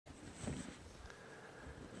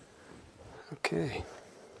Okay,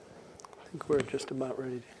 I think we're just about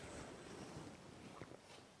ready to.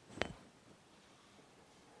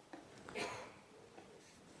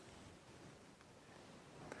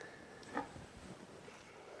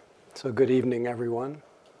 So good evening, everyone.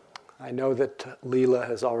 I know that Leela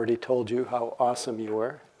has already told you how awesome you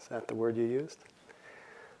were. Is that the word you used?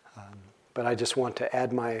 But I just want to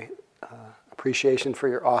add my appreciation for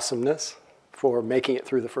your awesomeness, for making it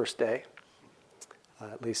through the first day,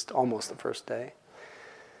 at least almost the first day.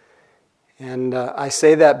 And I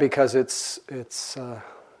say that because it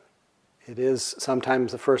is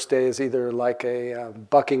sometimes the first day is either like a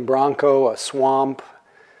bucking bronco, a swamp,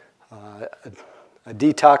 a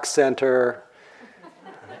detox center,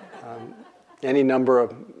 any number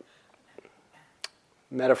of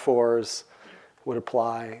metaphors would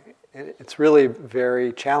apply. It's really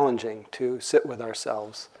very challenging to sit with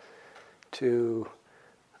ourselves, to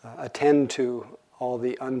attend to all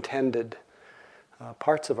the untended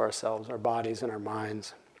parts of ourselves, our bodies and our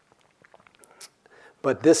minds.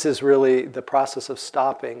 But this is really the process of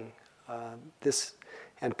stopping this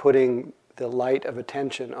and putting the light of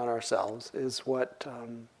attention on ourselves is what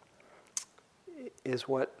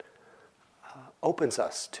opens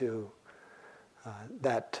us to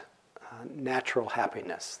that natural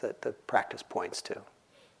happiness that the practice points to.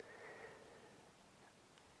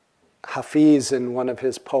 Hafiz, in one of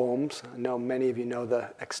his poems, I know many of you know the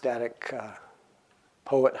ecstatic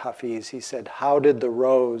poet Hafiz, he said, "How did the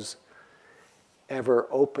rose ever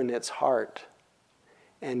open its heart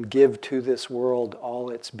and give to this world all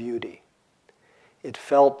its beauty? It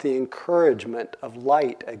felt the encouragement of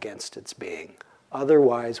light against its being.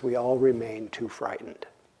 Otherwise, we all remain too frightened."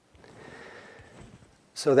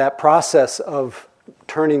 So that process of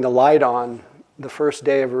turning the light on, the first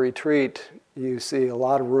day of a retreat, you see a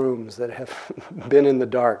lot of rooms that have been in the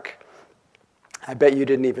dark. I bet you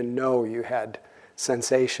didn't even know you had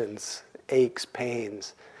sensations, aches,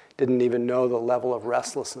 pains, didn't even know the level of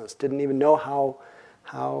restlessness, didn't even know how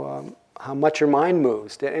much your mind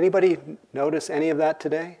moves. Did anybody notice any of that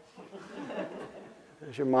today?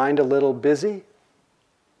 Is your mind a little busy?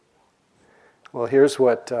 Well, here's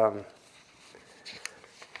what,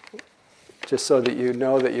 just so that you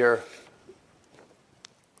know that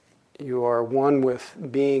you are one with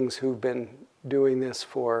beings who've been doing this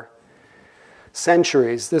for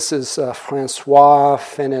centuries. This is François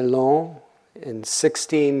Fenelon in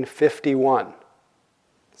 1651.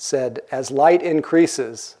 Said, "As light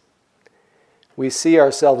increases, we see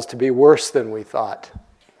ourselves to be worse than we thought.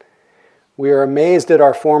 We are amazed at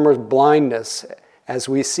our former blindness as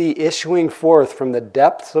we see issuing forth from the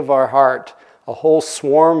depths of our heart a whole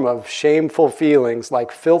swarm of shameful feelings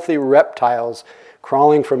like filthy reptiles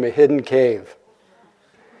crawling from a hidden cave.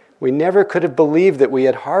 We never could have believed that we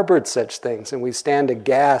had harbored such things, and we stand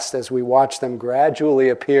aghast as we watch them gradually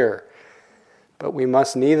appear. But we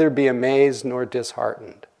must neither be amazed nor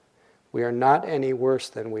disheartened. We are not any worse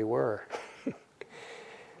than we were.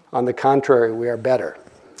 On the contrary, we are better.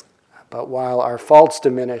 But while our faults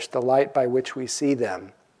diminish, the light by which we see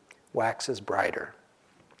them waxes brighter.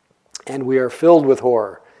 And we are filled with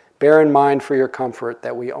horror. Bear in mind for your comfort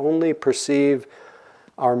that we only perceive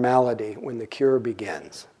our malady when the cure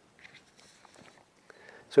begins."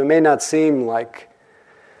 So it may not seem like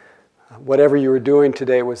whatever you were doing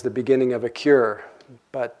today was the beginning of a cure,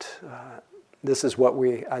 but this is what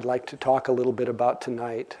I'd like to talk a little bit about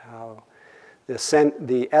tonight, how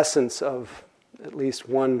the essence of, at least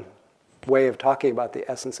one way of talking about the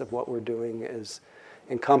essence of what we're doing is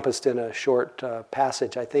encompassed in a short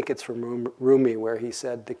passage. I think it's from Rumi, where he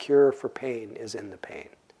said, "The cure for pain is in the pain."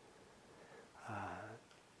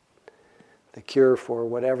 The cure for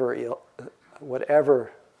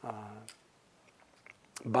whatever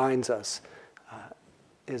binds us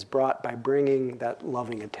is brought by bringing that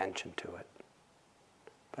loving attention to it,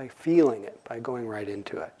 by feeling it, by going right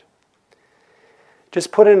into it.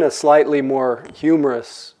 Just put in a slightly more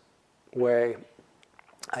humorous way,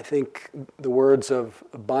 I think the words of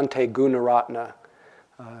Bhante Gunaratna,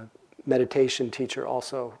 meditation teacher,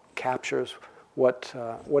 also captures what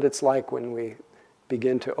it's like when we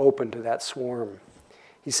begin to open to that swarm.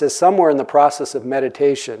 He says, "Somewhere in the process of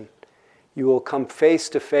meditation, you will come face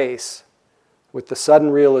to face with the sudden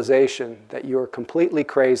realization that you are completely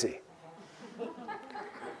crazy.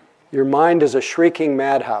 Your mind is a shrieking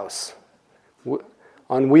madhouse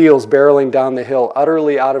on wheels barreling down the hill,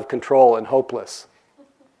 utterly out of control and hopeless.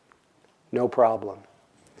 No problem."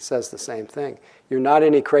 He says the same thing. You're not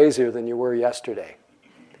any crazier than you were yesterday.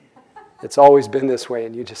 It's always been this way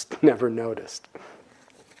and you just never noticed.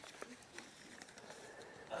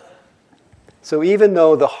 So even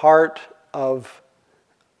though the heart of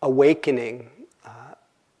awakening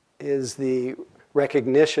is the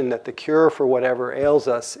recognition that the cure for whatever ails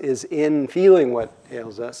us is in feeling what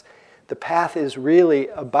ails us. The path is really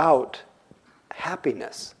about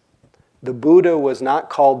happiness. The Buddha was not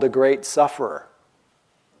called the great sufferer.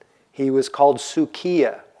 He was called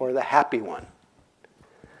Sukhiya, or the happy one.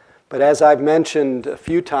 But as I've mentioned a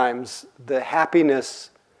few times, the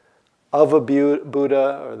happiness of a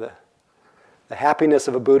Buddha, or the happiness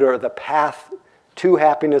of a Buddha, or the path to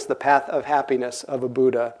happiness, the path of happiness of a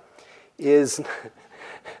Buddha, is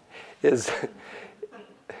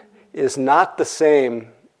not the same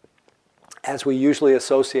as we usually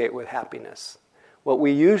associate with happiness. What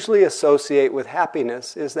we usually associate with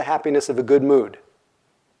happiness is the happiness of a good mood.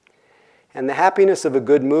 And the happiness of a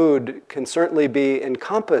good mood can certainly be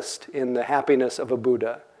encompassed in the happiness of a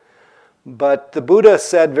Buddha. But the Buddha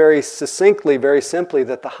said very succinctly, very simply,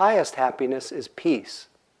 that the highest happiness is peace.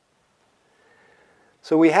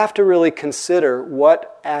 So we have to really consider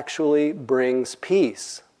what actually brings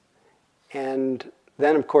peace. And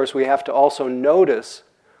then, of course, we have to also notice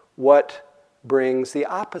what brings the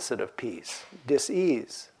opposite of peace: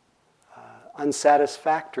 dis-ease,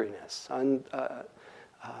 unsatisfactoriness,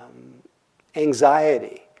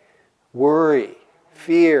 anxiety, worry,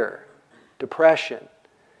 fear, depression.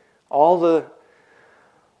 All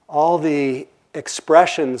the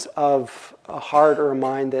expressions of a heart or a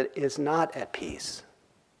mind that is not at peace.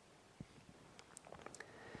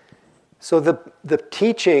 So the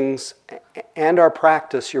teachings and our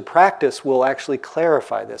practice, your practice will actually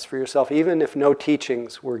clarify this for yourself, even if no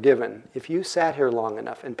teachings were given. If you sat here long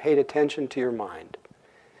enough and paid attention to your mind,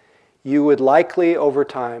 you would likely, over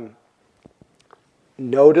time,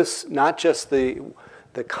 notice not just the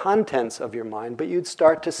contents of your mind, but you'd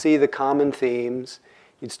start to see the common themes.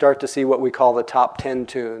 You'd start to see what we call the top 10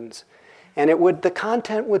 tunes. And the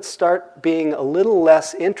content would start being a little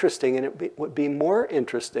less interesting, and it would be more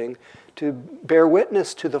interesting to bear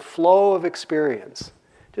witness to the flow of experience.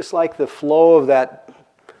 Just like the flow of that,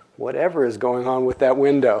 whatever is going on with that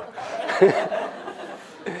window.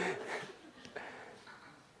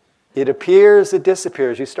 It appears, it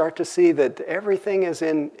disappears. You start to see that everything is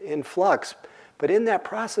in flux. But in that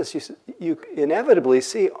process, you inevitably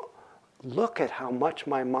see, look at how much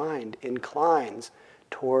my mind inclines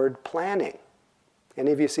toward planning.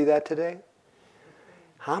 Any of you see that today?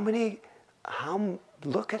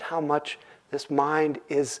 Look at how much this mind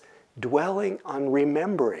is dwelling on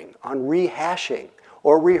remembering, on rehashing,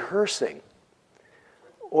 or rehearsing,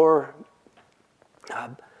 or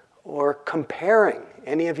comparing.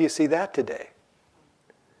 Any of you see that today?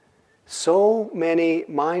 So many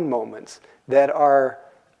mind moments that are,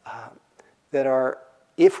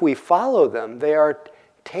 if we follow them, they are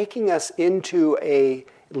leading us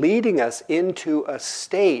into a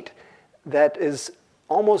state that is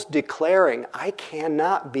almost declaring, I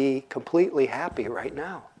cannot be completely happy right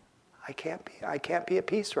now. I can't be at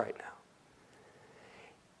peace right now.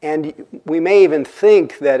 And we may even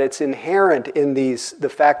think that it's inherent in the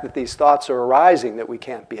fact that these thoughts are arising that we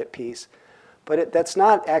can't be at peace. But that's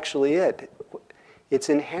not actually it. It's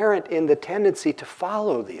inherent in the tendency to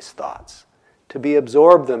follow these thoughts, to be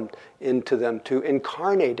absorbed into them, to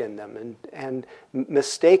incarnate in them, and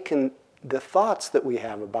mistaken the thoughts that we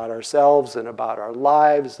have about ourselves and about our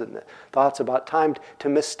lives and the thoughts about time, to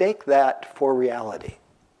mistake that for reality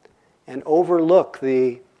and overlook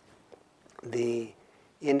the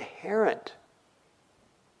inherent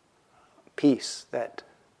peace that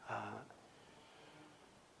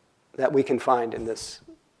we can find in this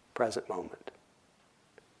present moment.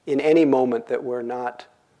 In any moment that we're not,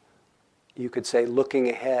 you could say, looking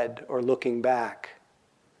ahead or looking back,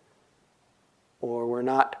 or we're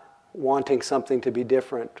not wanting something to be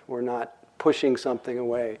different, we're not pushing something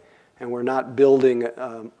away, and we're not building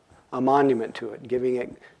a monument to it, giving it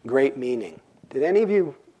great meaning. Did any of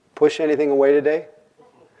you push anything away today?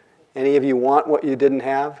 Any of you want what you didn't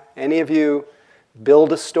have? Any of you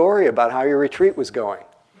build a story about how your retreat was going?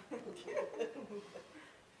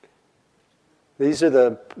 These are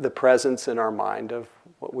the presence in our mind of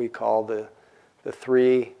what we call the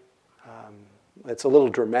three, it's a little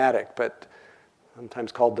dramatic, but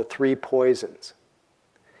sometimes called the three poisons.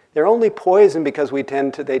 They're only poison because we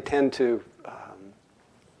tend not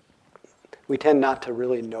to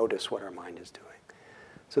really notice what our mind is doing.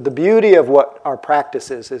 So the beauty of what our practice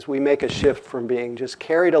is we make a shift from being just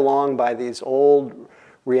carried along by these old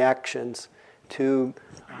reactions to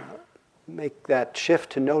make that shift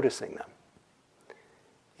to noticing them.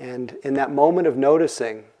 And in that moment of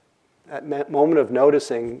noticing, moment of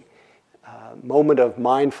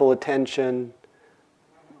mindful attention,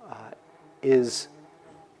 is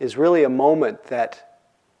really a moment that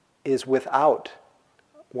is without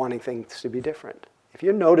wanting things to be different. If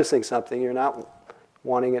you're noticing something, you're not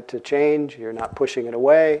wanting it to change, you're not pushing it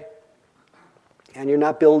away, and you're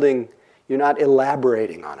not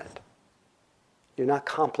elaborating on it. You're not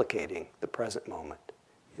complicating the present moment.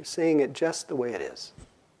 You're seeing it just the way it is.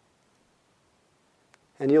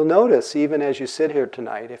 And you'll notice, even as you sit here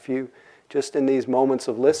tonight, if you, just in these moments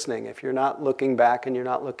of listening, if you're not looking back and you're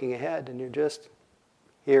not looking ahead, and you're just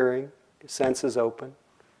hearing, your senses open,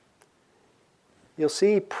 you'll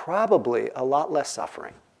see probably a lot less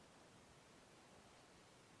suffering.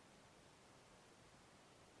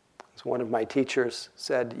 As one of my teachers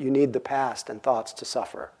said, you need the past and thoughts to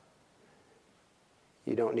suffer.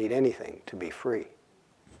 You don't need anything to be free.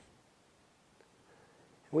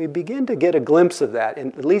 We begin to get a glimpse of that,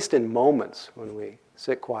 at least in moments when we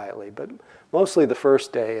sit quietly. But mostly the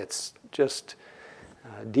first day, it's just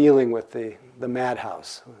dealing with the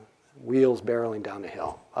madhouse, wheels barreling down the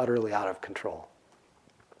hill, utterly out of control.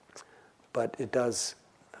 But it does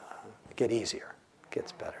get easier, it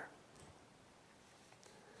gets better.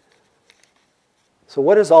 So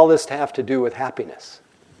what does all this have to do with happiness?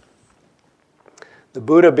 The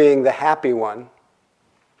Buddha, being the happy one,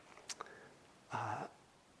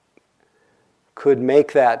 could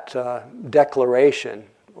make that declaration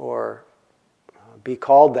or be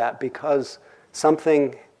called that because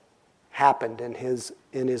something happened in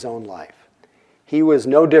his own life. He was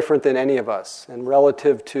no different than any of us, and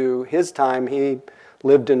relative to his time, he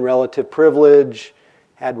lived in relative privilege,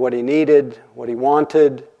 had what he needed, what he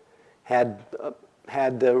wanted, had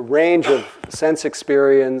the range of sense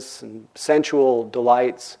experience and sensual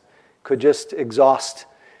delights, could just exhaust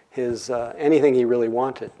his anything he really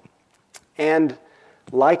wanted. And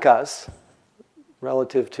like us,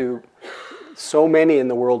 relative to so many in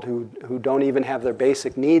the world who don't even have their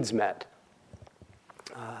basic needs met,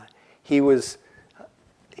 he was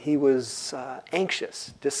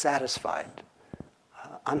anxious, dissatisfied,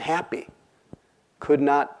 unhappy,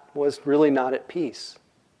 was really not at peace.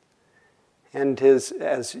 And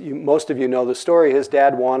most of you know the story, his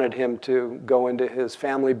dad wanted him to go into his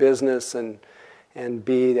family business and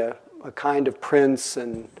be a kind of prince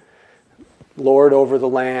and lord over the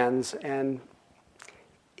lands, and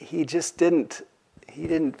he just didn't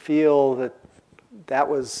feel that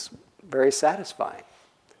was very satisfying.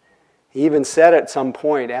 He even said at some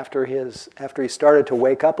point after he started to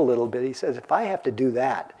wake up a little bit, he says, if I have to do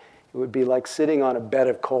that, it would be like sitting on a bed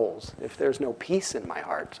of coals if there's no peace in my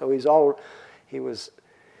heart. So he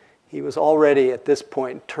was already at this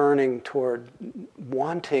point turning toward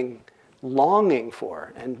longing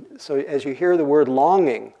for. And so as you hear the word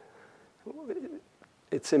longing,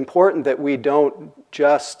 it's important that we don't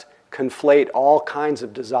just conflate all kinds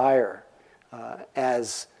of desire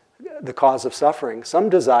as the cause of suffering. Some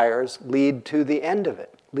desires lead to the end of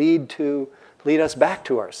it, lead us back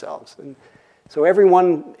to ourselves. And so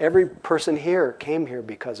every person here came here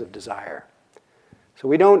because of desire. So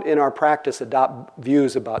we don't, in our practice, adopt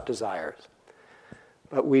views about desires.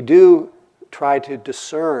 But we do try to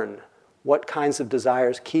discern what kinds of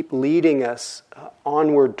desires keep leading us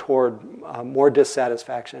onward toward more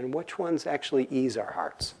dissatisfaction, and which ones actually ease our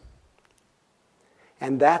hearts.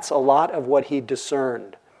 And that's a lot of what he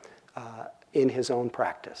discerned in his own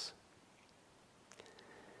practice.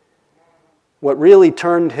 What really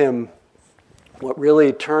turned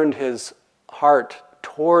his heart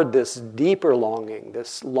toward this deeper longing,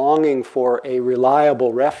 this longing for a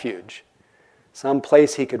reliable refuge, some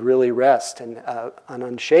place he could really rest, and an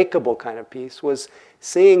unshakable kind of peace, was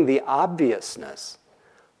seeing the obviousness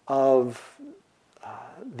of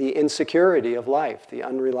the insecurity of life, the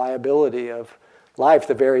unreliability of life.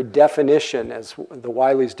 The very definition, as the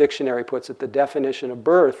Wiley's Dictionary puts it, the definition of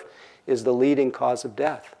birth is the leading cause of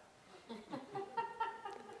death.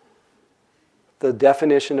 The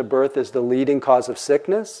definition of birth is the leading cause of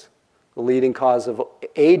sickness, the leading cause of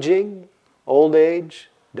aging, old age,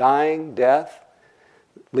 dying, death,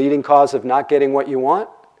 leading cause of not getting what you want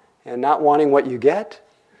and not wanting what you get,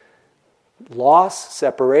 loss,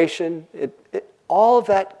 separation. All of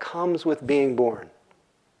that comes with being born.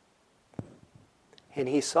 And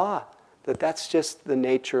he saw that that's just the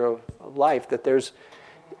nature of life,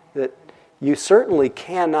 that you certainly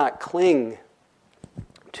cannot cling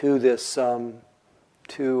to this,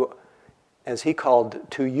 as he called,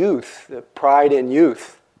 to youth, the pride in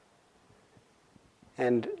youth.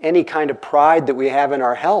 And any kind of pride that we have in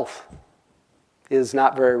our health is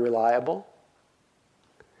not very reliable.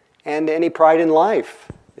 And any pride in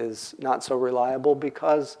life is not so reliable,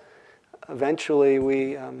 because eventually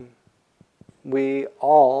we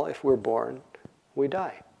all, if we're born, we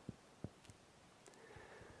die.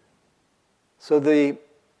 So the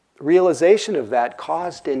realization of that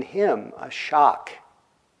caused in him a shock.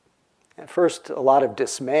 At first, a lot of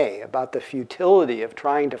dismay about the futility of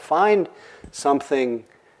trying to find something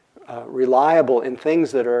reliable in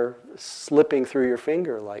things that are slipping through your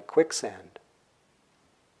finger like quicksand.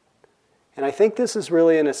 And I think this is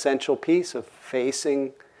really an essential piece of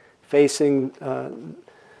facing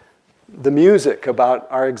the music about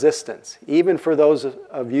our existence. Even for those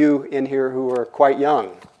of you in here who are quite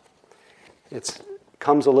young, it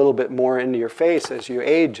comes a little bit more into your face as you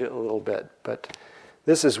age a little bit. But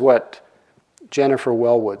this is what Jennifer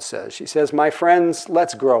Wellwood says. She says, "My friends,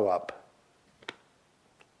 let's grow up.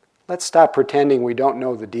 Let's stop pretending we don't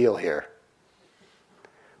know the deal here.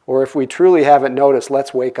 Or if we truly haven't noticed,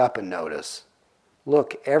 let's wake up and notice.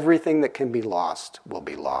 Look, everything that can be lost will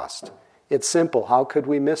be lost. It's simple. How could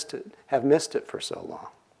we have missed it for so long?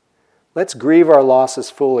 Let's grieve our losses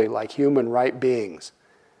fully like human right beings.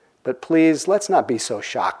 But please, let's not be so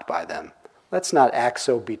shocked by them. Let's not act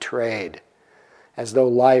so betrayed, as though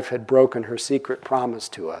life had broken her secret promise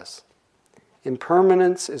to us.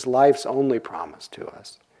 Impermanence is life's only promise to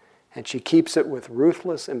us, and she keeps it with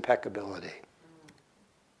ruthless impeccability.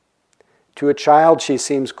 To a child she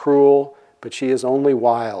seems cruel, but she is only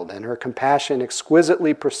wild, and her compassion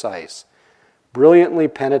exquisitely precise. Brilliantly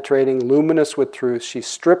penetrating, luminous with truth, she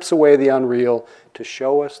strips away the unreal to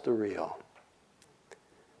show us the real.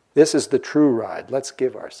 This is the true ride. Let's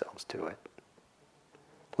give ourselves to it.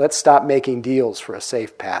 Let's stop making deals for a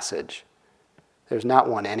safe passage. There's not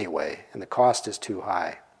one anyway, and the cost is too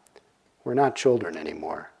high. We're not children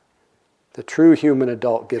anymore. The true human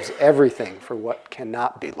adult gives everything for what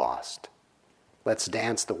cannot be lost. Let's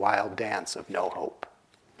dance the wild dance of no hope."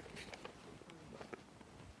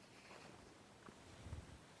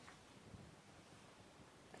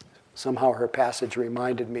 Somehow her passage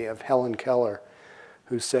reminded me of Helen Keller,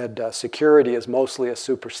 who said, "Security is mostly a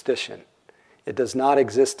superstition. It does not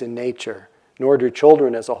exist in nature, nor do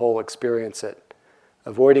children as a whole experience it.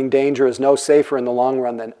 Avoiding danger is no safer in the long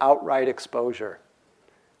run than outright exposure.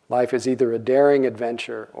 Life is either a daring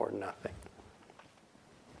adventure or nothing."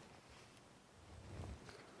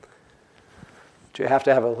 But you have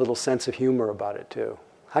to have a little sense of humor about it too.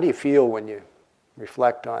 How do you feel when you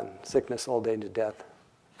reflect on sickness, old age, and death?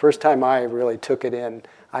 First time I really took it in,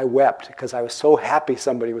 I wept because I was so happy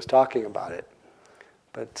somebody was talking about it.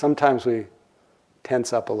 But sometimes we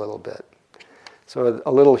tense up a little bit. So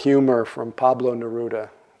a little humor from Pablo Neruda.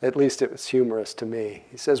 At least it was humorous to me.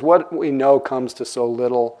 He says, "What we know comes to so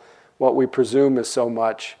little, what we presume is so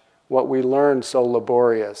much, what we learn so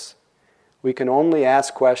laborious. We can only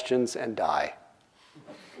ask questions and die.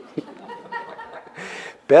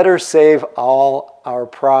 Better save all our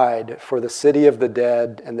pride for the city of the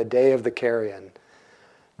dead and the day of the carrion.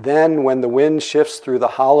 Then, when the wind shifts through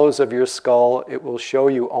the hollows of your skull, it will show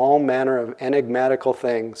you all manner of enigmatical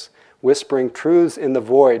things, whispering truths in the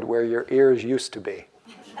void where your ears used to be."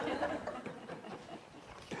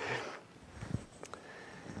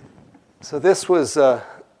 So this was the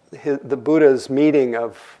Buddha's meeting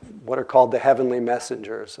of what are called the heavenly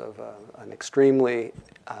messengers, of an extremely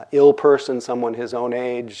ill person, someone his own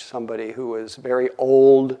age, somebody who was very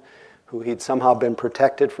old, who he'd somehow been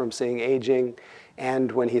protected from seeing aging.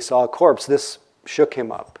 And when he saw a corpse, this shook him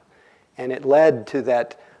up. And it led to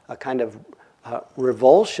that kind of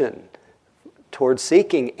revulsion towards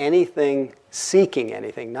seeking anything,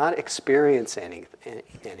 not experiencing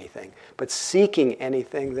anything, but seeking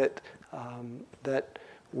anything that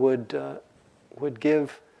would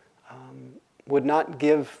not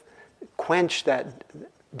quench that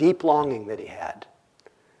deep longing that he had.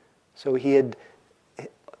 So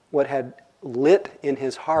what had lit in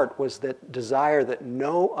his heart was that desire that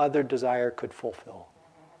no other desire could fulfill,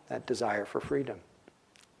 that desire for freedom.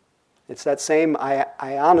 It's that same, I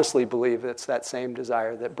honestly believe it's that same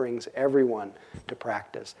desire that brings everyone to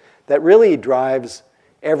practice, that really drives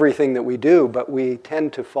everything that we do, but we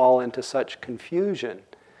tend to fall into such confusion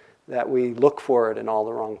that we look for it in all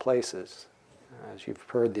the wrong places. As you've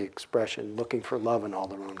heard the expression, looking for love in all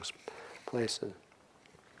the wrong places.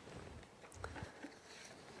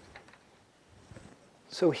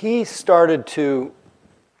 So he started to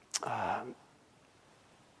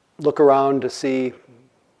look around to see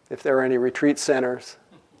if there were any retreat centers.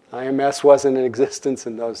 IMS wasn't in existence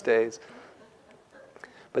in those days.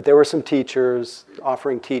 But there were some teachers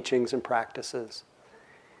offering teachings and practices.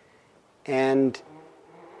 And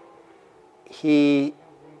he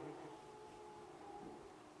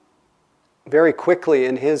very quickly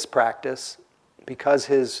in his practice, because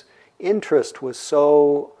his interest was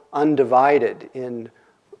so undivided in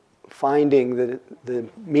finding the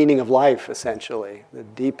meaning of life, essentially, the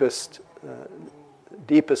deepest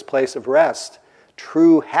deepest place of rest,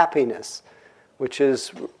 true happiness, which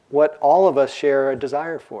is what all of us share a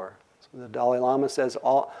desire for. So the Dalai Lama says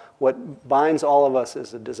what binds all of us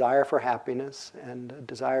is a desire for happiness and a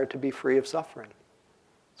desire to be free of suffering.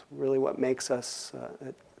 It's really what makes us,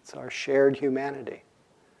 it's our shared humanity.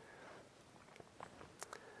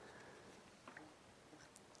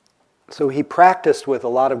 So he practiced with a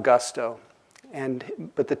lot of gusto,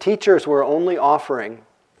 but the teachers were only offering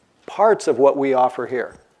parts of what we offer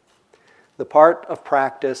here. The part of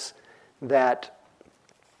practice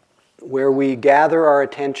where we gather our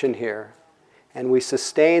attention here and we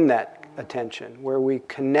sustain that attention, where we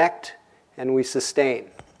connect and we sustain,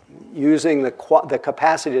 using the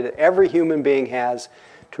capacity that every human being has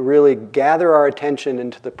to really gather our attention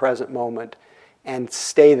into the present moment and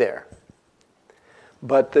stay there.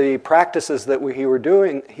 But the practices that he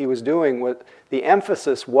was doing, the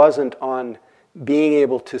emphasis wasn't on being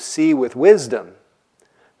able to see with wisdom,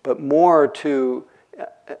 but more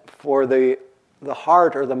for the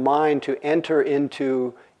heart or the mind to enter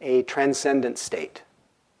into a transcendent state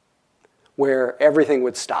where everything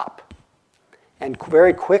would stop. And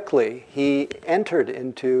very quickly, he entered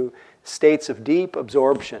into states of deep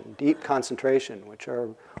absorption, deep concentration, which are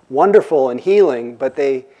wonderful and healing, but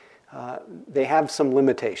they have some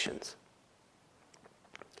limitations.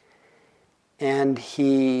 And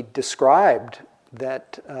he described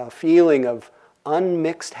that feeling of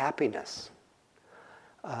unmixed happiness,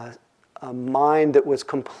 a mind that was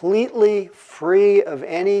completely free of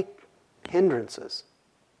any hindrances,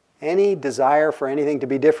 any desire for anything to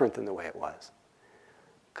be different than the way it was.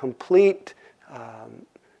 Complete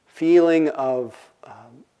feeling of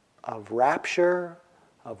rapture,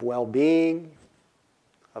 of well-being,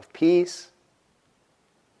 of peace,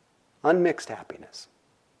 unmixed happiness.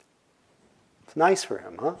 It's nice for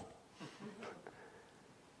him, huh?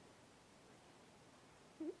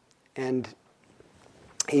 And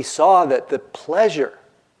he saw that the pleasure,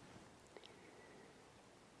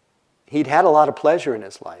 he'd had a lot of pleasure in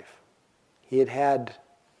his life. He had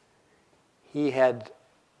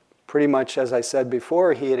pretty much, as I said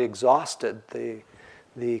before, he had exhausted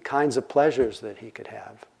the kinds of pleasures that he could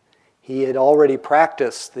have. He had already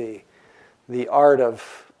practiced the art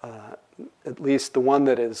of, at least the one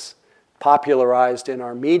that is popularized in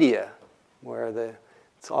our media, where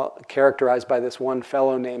it's all characterized by this one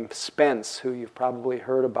fellow named Spence, who you've probably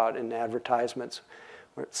heard about in advertisements.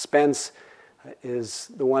 Where Spence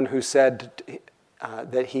is the one who said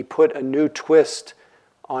that he put a new twist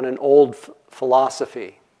on an old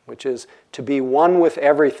philosophy, which is to be one with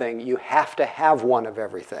everything, you have to have one of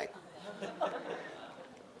everything.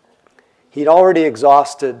 He'd already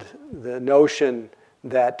exhausted the notion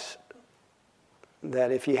that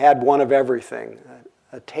if he had one of everything,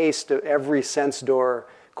 a taste of every sense door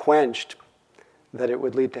quenched, that it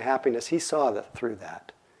would lead to happiness. He saw through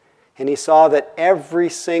that. And he saw that every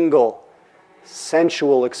single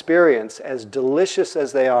sensual experience, as delicious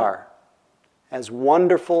as they are, as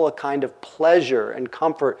wonderful a kind of pleasure and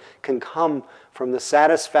comfort can come from the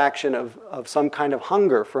satisfaction of some kind of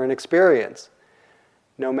hunger for an experience.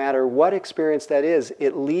 No matter what experience that is,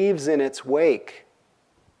 it leaves in its wake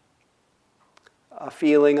a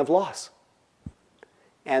feeling of loss.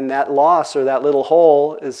 And that loss, or that little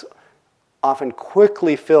hole, is often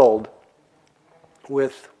quickly filled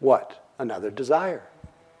with what? Another desire.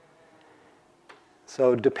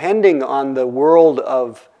 So depending on the world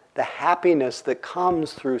of the happiness that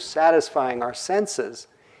comes through satisfying our senses,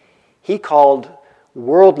 he called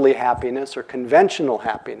worldly happiness or conventional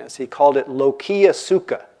happiness, he called it lokiya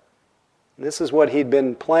sukha. And this is what he'd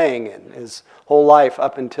been playing in his whole life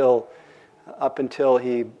up until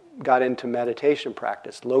he got into meditation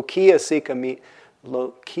practice. Lokiya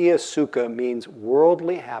sukha means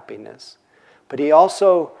worldly happiness, but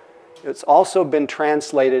it's also been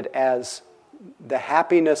translated as the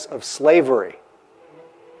happiness of slavery,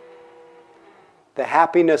 the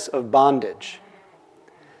happiness of bondage,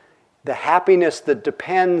 the happiness that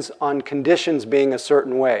depends on conditions being a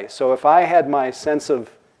certain way. So if I had my sense of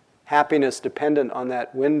happiness dependent on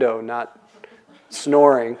that window not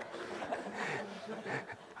snoring,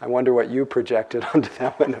 I wonder what you projected onto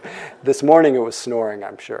that window. This morning it was snoring,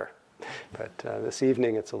 I'm sure. But this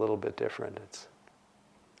evening it's a little bit different.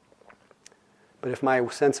 But if my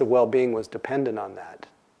sense of well-being was dependent on that,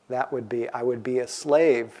 I would be a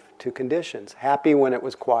slave to conditions. Happy when it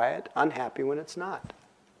was quiet, unhappy when it's not.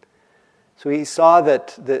 So he saw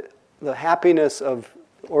that the happiness of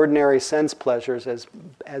ordinary sense pleasures,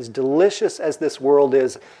 as delicious as this world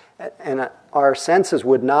is, and our senses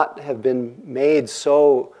would not have been made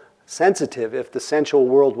so sensitive if the sensual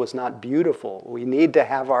world was not beautiful. We need to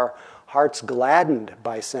have our heart's gladdened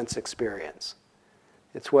by sense experience.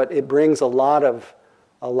 It brings a lot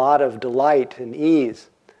of delight and ease.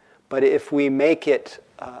 But if we make it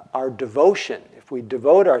our devotion, if we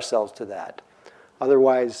devote ourselves to that,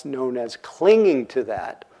 otherwise known as clinging to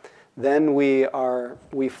that, then we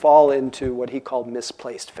fall into what he called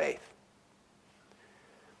misplaced faith.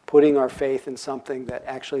 Putting our faith in something that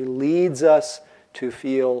actually leads us to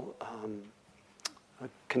feel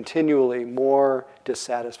continually more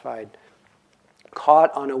dissatisfied,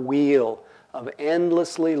 caught on a wheel of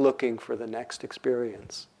endlessly looking for the next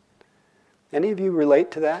experience. Any of you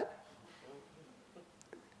relate to that?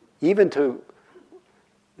 Even to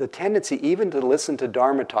the tendency even to listen to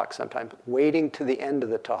Dharma talk sometimes, waiting to the end of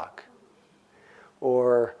the talk,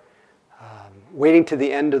 or waiting to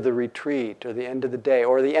the end of the retreat, or the end of the day,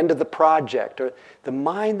 or the end of the project, or the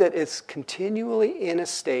mind that is continually in a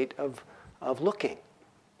state of looking.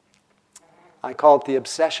 I call it the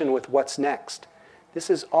obsession with what's next. This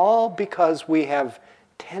is all because we have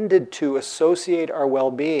tended to associate our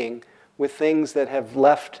well-being with things that have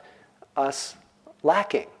left us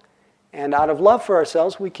lacking. And out of love for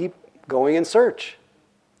ourselves, we keep going in search.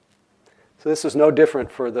 So this is no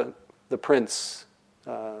different for the prince,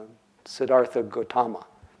 Siddhartha Gautama,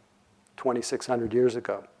 2,600 years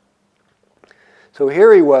ago. So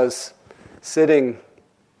here he was sitting,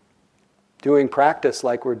 doing practice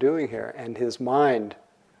like we're doing here, and his mind,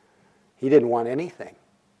 he didn't want anything.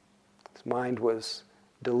 His mind was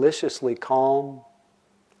deliciously calm,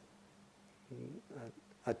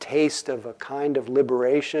 a taste of a kind of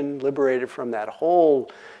liberation, liberated from that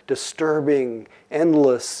whole disturbing,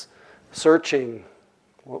 endless searching,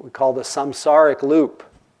 what we call the samsaric loop.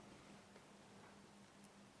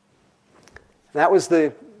 That was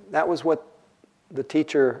what the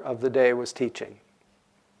teacher of the day was teaching.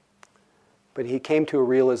 But he came to a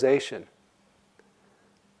realization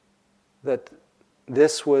that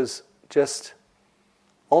this was just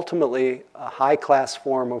ultimately a high-class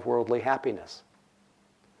form of worldly happiness.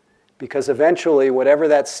 Because eventually, whatever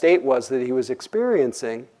that state was that he was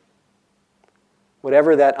experiencing,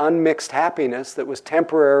 whatever that unmixed happiness that was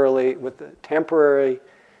temporarily, with the temporary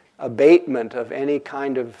abatement of any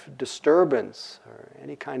kind of disturbance, or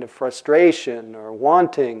any kind of frustration, or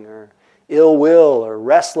wanting, or ill will, or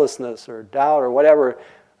restlessness, or doubt, or whatever,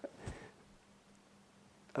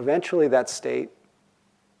 eventually that state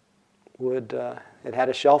it had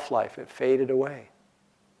a shelf life. It faded away.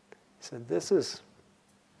 He said, this is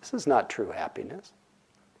not true happiness.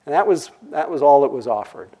 And that was all that was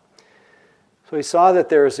offered. So he saw that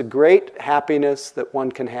there is a great happiness that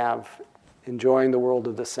one can have enjoying the world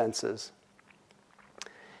of the senses,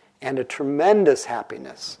 and a tremendous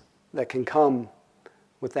happiness that can come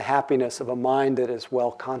with the happiness of a mind that is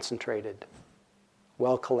well concentrated,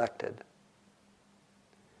 well collected.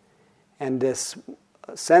 And this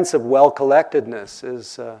sense of well collectedness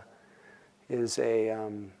is a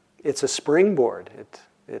springboard.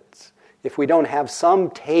 If we don't have some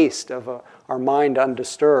taste of our mind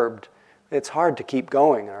undisturbed, it's hard to keep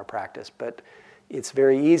going in our practice, but it's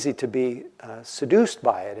very easy to be seduced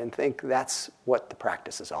by it and think that's what the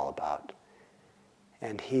practice is all about.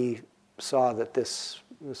 And he saw that this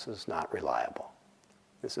is not reliable.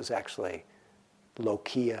 This is actually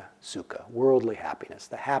lokiya sukha, worldly happiness,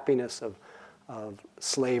 the happiness of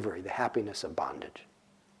slavery, the happiness of bondage.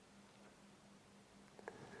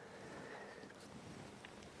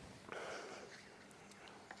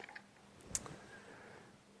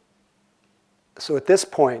 So at this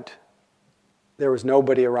point, there was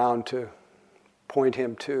nobody around to point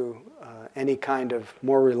him to any kind of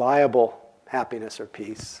more reliable happiness or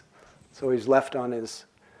peace. So he's left on his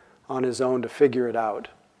own to figure it out.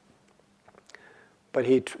 But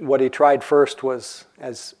what he tried first was,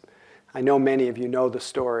 as I know many of you know the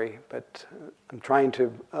story, but I'm trying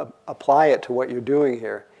to apply it to what you're doing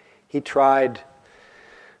here. He tried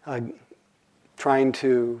trying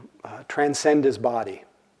to transcend his body.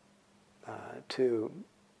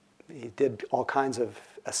 He did all kinds of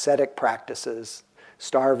ascetic practices,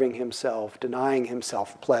 starving himself, denying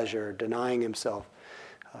himself pleasure, denying himself,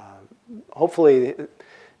 hopefully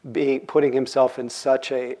putting himself in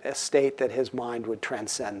such a state that his mind would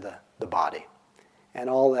transcend the body. And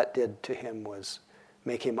all that did to him was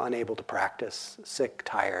make him unable to practice, sick,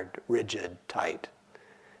 tired, rigid, tight.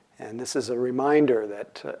 And this is a reminder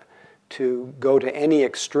that to go to any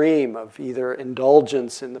extreme of either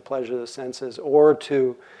indulgence in the pleasure of the senses or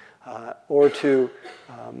to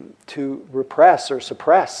repress or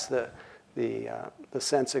suppress the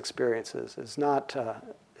sense experiences is not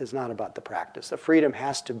about the practice. The freedom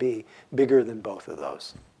has to be bigger than both of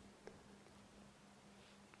those.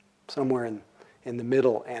 Somewhere in the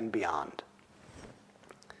middle and beyond.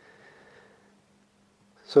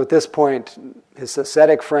 So at this point, his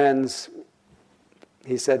ascetic friends,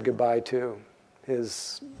 he said goodbye to.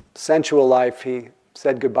 His sensual life, he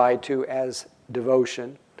said goodbye to as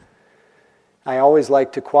devotion. I always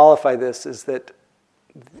like to qualify this as that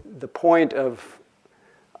the point of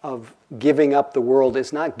giving up the world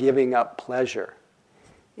is not giving up pleasure.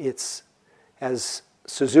 It's, as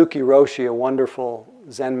Suzuki Roshi, a wonderful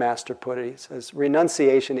Zen master, put it, he says,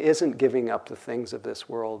 renunciation isn't giving up the things of this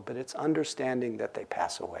world, but it's understanding that they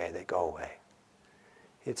pass away, they go away.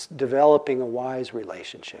 It's developing a wise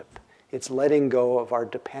relationship. It's letting go of our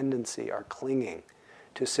dependency, our clinging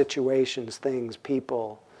to situations, things,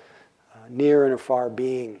 people, near and afar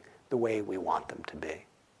being the way we want them to be.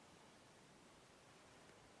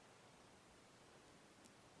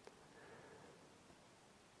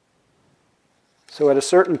 So at a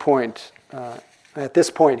certain point, at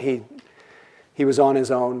this point, he was on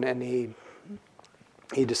his own, and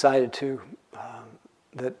he decided to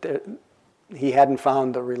that he hadn't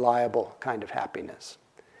found the reliable kind of happiness.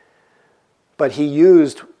 But he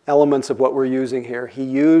used elements of what we're using here. He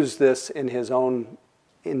used this in his own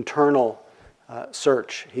internal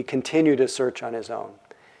search. He continued his search on his own,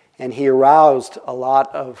 and he aroused a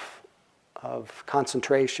lot of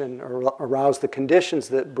concentration, or arouse the conditions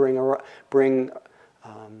that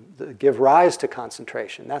give rise to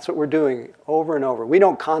concentration. That's what we're doing over and over. We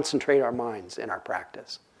don't concentrate our minds in our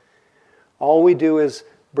practice. All we do is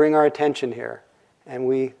bring our attention here, and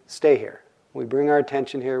we stay here. We bring our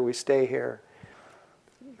attention here, we stay here,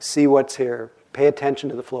 see what's here, pay attention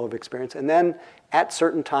to the flow of experience, and then at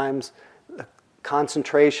certain times, the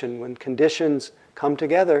concentration, when conditions come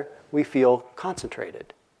together, we feel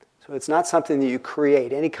concentrated. So it's not something that you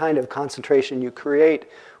create. Any kind of concentration you create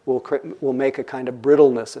will make a kind of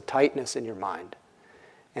brittleness, a tightness in your mind.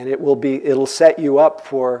 And it'll set you up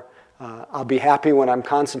for, I'll be happy when I'm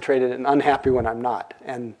concentrated and unhappy when I'm not.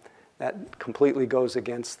 And that completely goes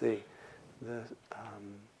against the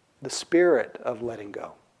spirit of letting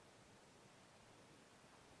go,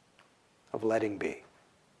 of letting be,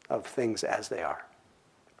 of things as they are.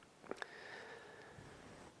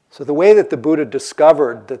 So the way that the Buddha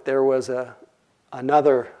discovered that there was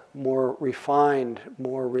another more refined,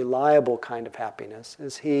 more reliable kind of happiness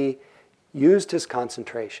is he used his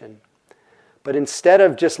concentration, but instead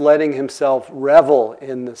of just letting himself revel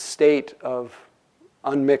in the state of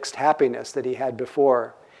unmixed happiness that he had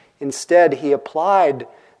before, instead he applied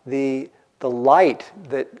the light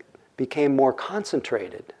that became more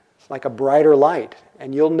concentrated. It's like a brighter light.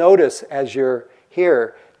 And you'll notice as you're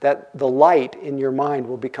here that the light in your mind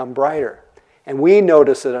will become brighter. And we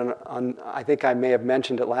notice it on I think I may have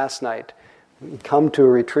mentioned it last night. We come to a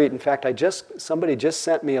retreat. In fact, somebody just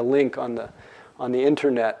sent me a link on the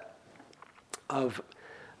internet of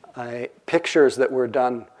pictures that were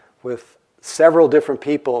done with several different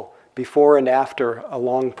people before and after a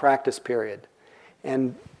long practice period.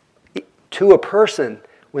 And to a person,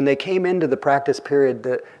 when they came into the practice period,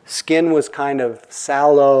 the skin was kind of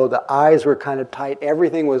sallow, the eyes were kind of tight,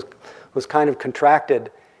 everything was kind of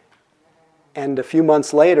contracted. And a few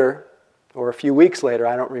months later, or a few weeks later,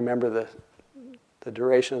 I don't remember the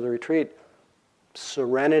duration of the retreat,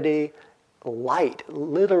 serenity, light,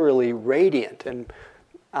 literally radiant. And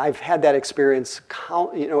I've had that experience,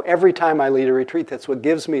 every time I lead a retreat. That's what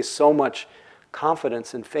gives me so much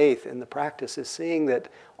confidence and faith in the practice, is seeing that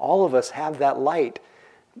all of us have that light,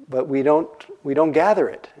 but we don't gather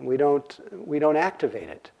it, and we don't activate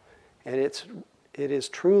it. And it is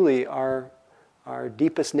truly our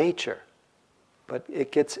deepest nature, but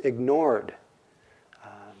it gets ignored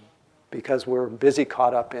because we're busy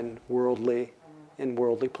caught up in worldly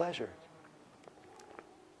pleasure.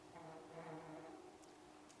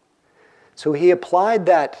 So he applied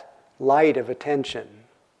that light of attention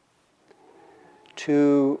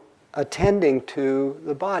to attending to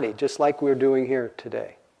the body, just like we're doing here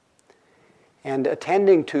today. And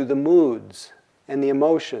attending to the moods and the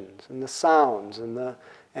emotions and the sounds and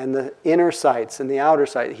the inner sights and the outer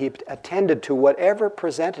sight. He attended to whatever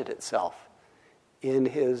presented itself in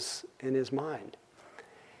his mind.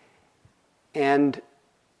 And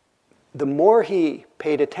the more he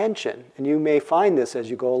paid attention, and you may find this as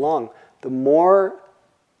you go along, the more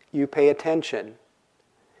you pay attention,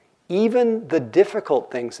 even the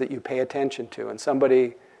difficult things that you pay attention to. And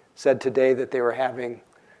somebody said today that they were having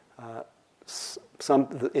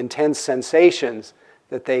some intense sensations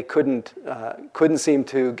that they couldn't seem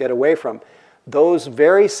to get away from. Those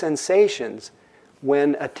very sensations,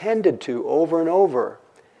 when attended to over and over,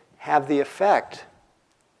 have the effect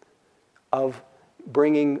of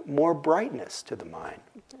bringing more brightness to the mind.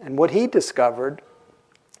 And what he discovered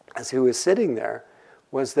as he was sitting there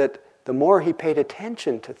was that the more he paid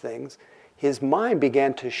attention to things, his mind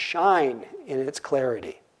began to shine in its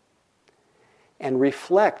clarity and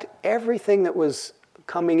reflect everything that was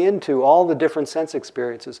coming into all the different sense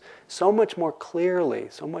experiences so much more clearly,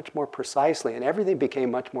 so much more precisely, and everything became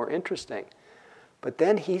much more interesting. But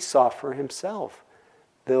then he saw for himself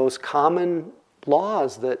those common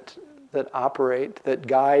laws that operate, that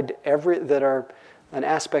guide that are an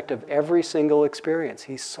aspect of every single experience.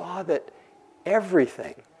 He saw that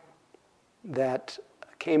everything that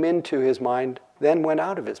came into his mind then went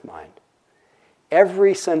out of his mind.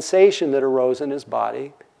 Every sensation that arose in his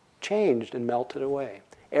body changed and melted away.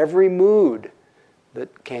 Every mood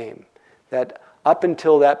that came, that up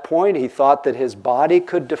until that point he thought that his body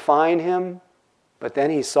could define him, but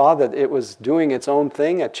then he saw that it was doing its own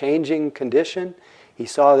thing, a changing condition. He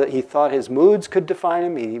saw that he thought his moods could define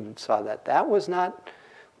him. He saw that that was not,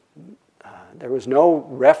 there was no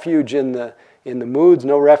refuge in the moods,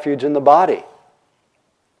 no refuge in the body,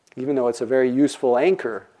 even though it's a very useful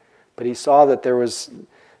anchor. But he saw that there was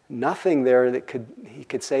nothing there that he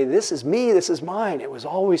could say, this is me, this is mine. It was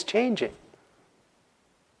always changing.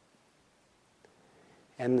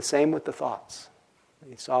 And the same with the thoughts.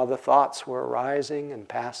 He saw the thoughts were arising and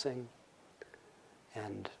passing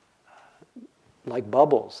and like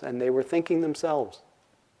bubbles, and they were thinking themselves.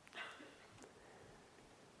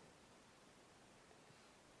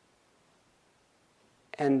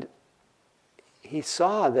 And he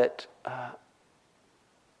saw that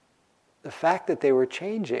the fact that they were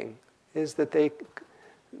changing is that they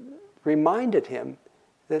reminded him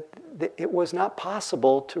that it was not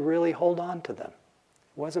possible to really hold on to them.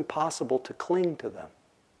 It wasn't possible to cling to them.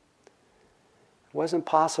 It wasn't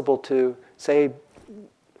possible to say,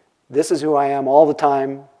 this is who I am all the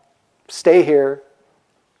time, stay here.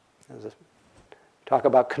 Talk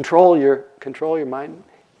about control your mind.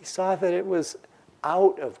 He saw that it was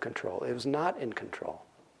out of control. It was not in control.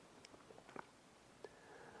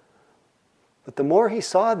 But the more he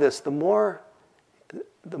saw this, the more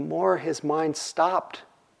his mind stopped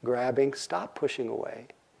grabbing, stopped pushing away.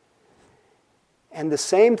 And the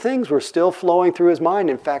same things were still flowing through his mind.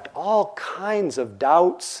 In fact, all kinds of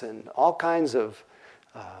doubts and all kinds of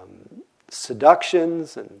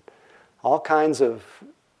seductions and all kinds of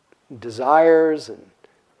desires and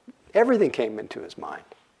everything came into his mind.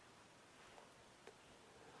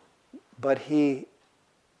 But he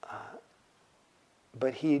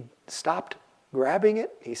stopped grabbing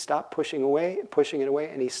it, he stopped pushing it away,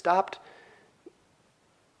 and he stopped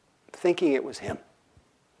thinking it was him,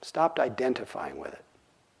 stopped identifying with it.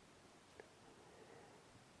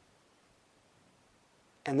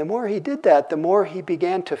 And the more he did that, the more he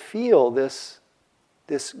began to feel this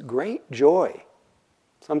great joy.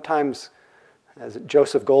 Sometimes, as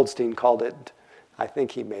Joseph Goldstein called it, I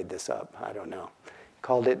think he made this up, I don't know,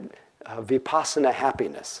 called it vipassana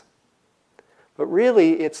happiness. But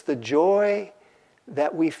really, it's the joy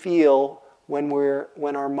that we feel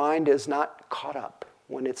when our mind is not caught up,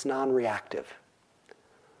 when it's non-reactive.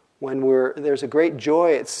 When there's a great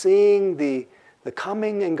joy at seeing the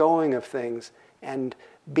coming and going of things and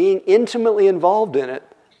being intimately involved in it,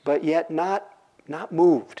 but yet not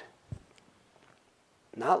moved,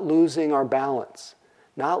 not losing our balance,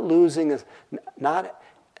 not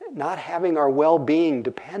having our well-being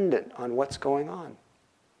dependent on what's going on.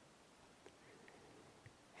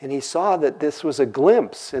 And he saw that this was a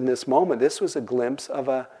glimpse in this moment. This was a glimpse of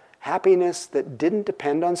a happiness that didn't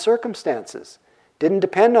depend on circumstances, didn't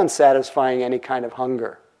depend on satisfying any kind of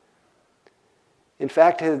hunger. In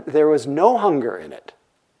fact, there was no hunger in it.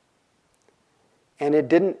 And it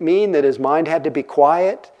didn't mean that his mind had to be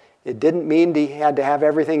quiet. It didn't mean that he had to have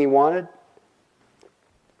everything he wanted.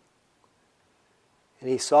 And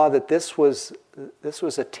he saw that this was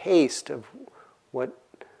a taste of what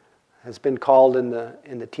has been called in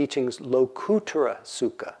the teachings Lokuttara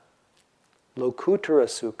Sukha. Lokuttara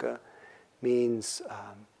Sukha means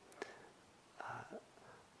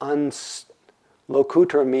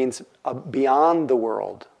Lokuttara means beyond the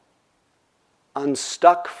world,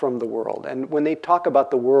 unstuck from the world. And when they talk about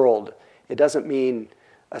the world, it doesn't mean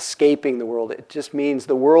escaping the world. It just means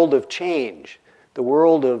the world of change, the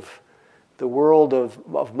world of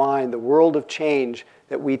mind, the world of change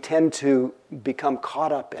that we tend to become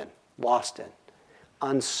caught up in, lost in,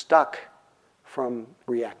 unstuck from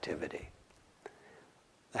reactivity.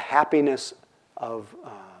 The happiness of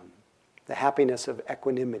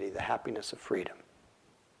equanimity, the happiness of freedom.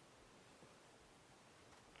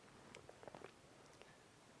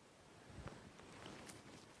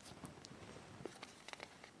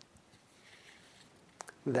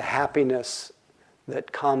 the happiness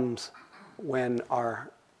that comes when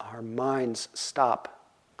our minds stop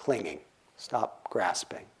clinging, stop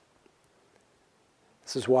grasping.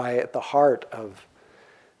 This is why at the heart of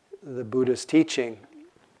the Buddha's teaching,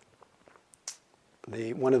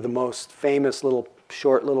 one of the most famous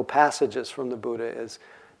short little passages from the Buddha is,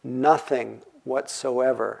 nothing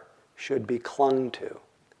whatsoever should be clung to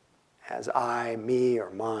as I, me, or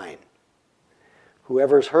mine.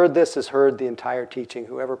 Whoever's heard this has heard the entire teaching.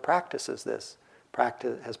 Whoever practices this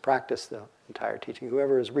has practiced the entire teaching.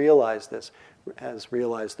 Whoever has realized this has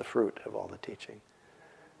realized the fruit of all the teaching.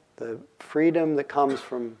 The freedom that comes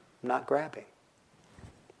from not grabbing.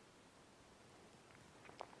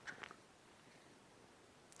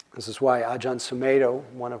 This is why Ajahn Sumedho,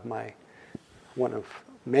 one of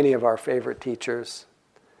many of our favorite teachers,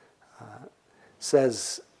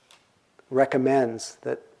 recommends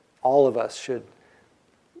that all of us should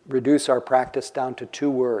reduce our practice down to 2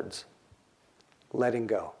 words: letting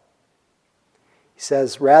go. He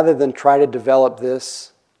says, rather than try to develop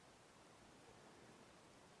this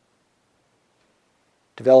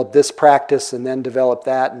practice and then develop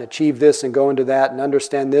that and achieve this and go into that and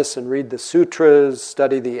understand this and read the sutras,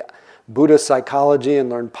 study the Buddha psychology and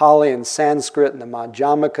learn Pali and Sanskrit and the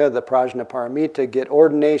Madhyamaka, the Prajnaparamita, get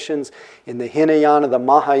ordinations in the Hinayana, the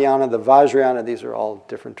Mahayana, the Vajrayana, these are all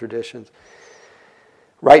different traditions.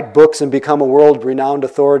 Write books and become a world-renowned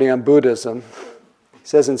authority on Buddhism. He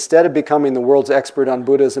says, instead of becoming the world's expert on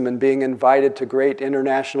Buddhism and being invited to great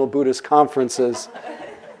international Buddhist conferences,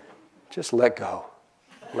 just let go.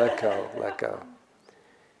 Let go, let go.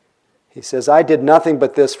 He says, I did nothing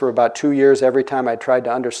but this for about 2 years. Every time I tried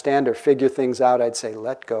to understand or figure things out, I'd say,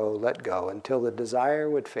 let go, until the desire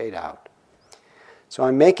would fade out. So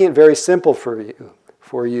I'm making it very simple for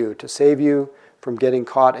you to save you from getting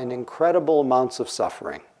caught in incredible amounts of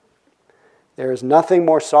suffering. There is nothing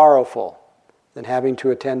more sorrowful than having to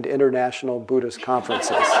attend international Buddhist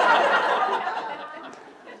conferences.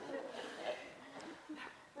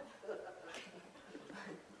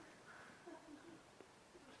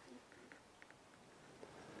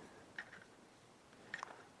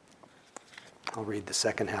 I'll read the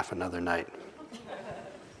second half another night.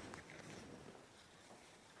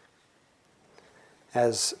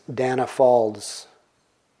 As Dana Faulds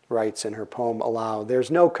writes in her poem Allow, there's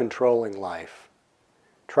no controlling life.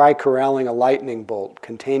 Try corralling a lightning bolt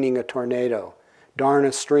containing a tornado. Darn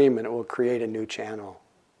a stream and it will create a new channel.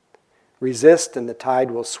 Resist and the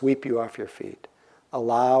tide will sweep you off your feet.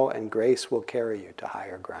 Allow and grace will carry you to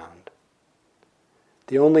higher ground.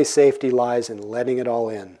 The only safety lies in letting it all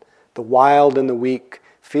in. The wild and the weak,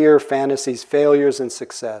 fear, fantasies, failures, and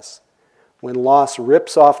success. When loss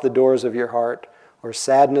rips off the doors of your heart, or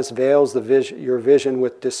sadness veils your vision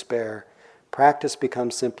with despair, practice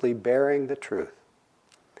becomes simply bearing the truth.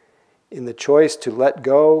 In the choice to let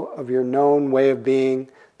go of your known way of being,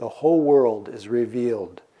 the whole world is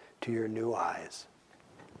revealed to your new eyes.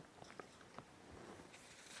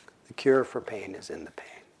 The cure for pain is in the pain.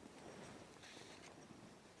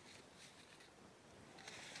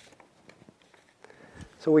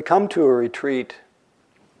 So we come to a retreat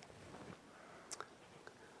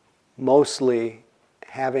mostly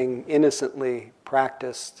having innocently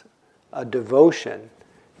practiced a devotion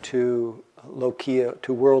to lokiya,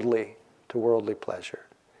 to worldly pleasure.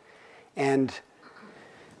 And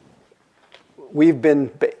we've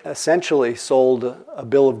been essentially sold a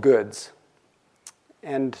bill of goods.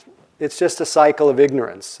 And it's just a cycle of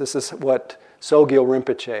ignorance. This is what Sogyal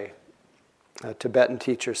Rinpoche, a Tibetan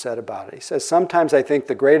teacher, said about it. He says, sometimes I think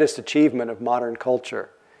the greatest achievement of modern culture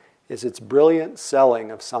is its brilliant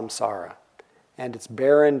selling of samsara and its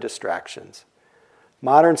barren distractions.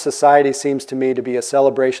 Modern society seems to me to be a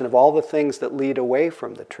celebration of all the things that lead away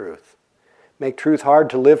from the truth, make truth hard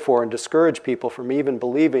to live for, and discourage people from even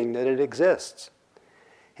believing that it exists.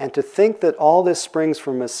 And to think that all this springs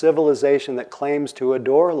from a civilization that claims to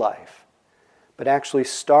adore life, but actually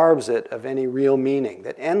starves it of any real meaning,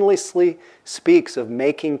 that endlessly speaks of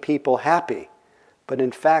making people happy, but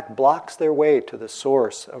in fact blocks their way to the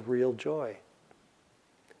source of real joy.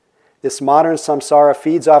 This modern samsara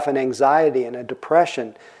feeds off an anxiety and a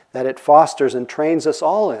depression that it fosters and trains us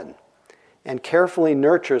all in, and carefully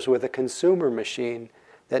nurtures with a consumer machine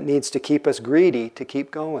that needs to keep us greedy to keep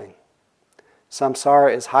going.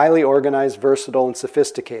 Samsara is highly organized, versatile, and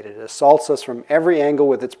sophisticated. It assaults us from every angle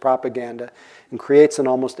with its propaganda and creates an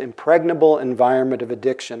almost impregnable environment of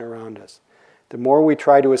addiction around us. The more we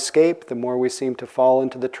try to escape, the more we seem to fall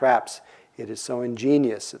into the traps it is so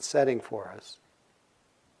ingenious at setting for us.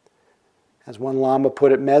 As one Lama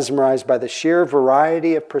put it, mesmerized by the sheer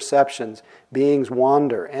variety of perceptions, beings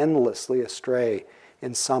wander endlessly astray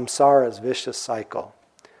in samsara's vicious cycle.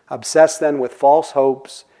 Obsessed then with false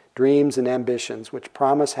hopes, dreams, and ambitions which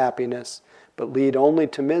promise happiness but lead only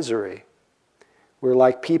to misery, we're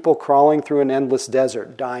like people crawling through an endless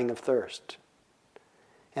desert, dying of thirst.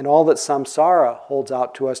 And all that samsara holds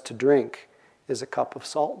out to us to drink is a cup of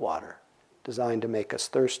salt water, designed to make us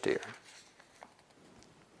thirstier.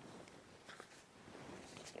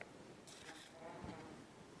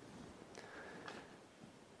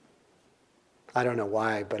 I don't know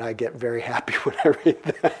why, but I get very happy when I read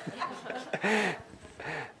that.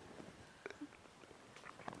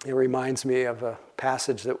 It reminds me of a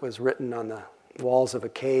passage that was written on the walls of a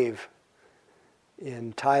cave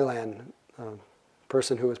in Thailand. A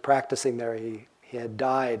person who was practicing there, he had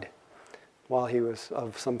died while he was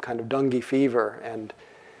of some kind of dengue fever, and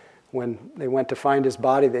when they went to find his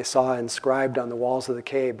body, they saw inscribed on the walls of the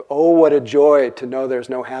cave, "Oh, what a joy to know there's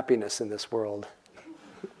no happiness in this world.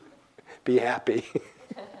 Be happy."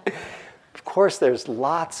 Of course, there's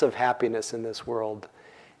lots of happiness in this world.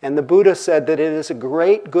 And the Buddha said that it is a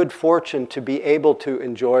great good fortune to be able to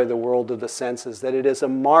enjoy the world of the senses, that it is a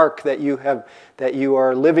mark that you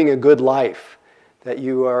are living a good life, that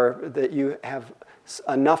you have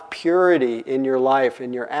enough purity in your life,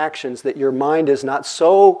 in your actions, that your mind is not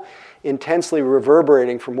so intensely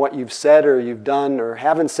reverberating from what you've said or you've done or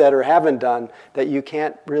haven't said or haven't done, that you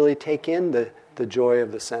can't really take in the joy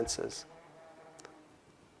of the senses.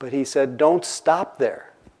 But he said, don't stop there.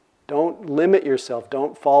 Don't limit yourself.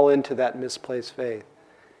 Don't fall into that misplaced faith.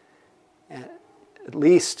 And at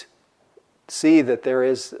least see that there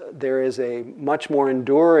is a much more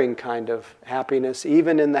enduring kind of happiness,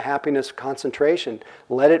 even in the happiness of concentration.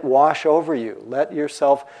 Let it wash over you. Let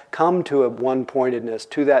yourself come to a one-pointedness,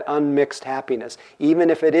 to that unmixed happiness, even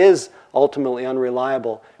if it is ultimately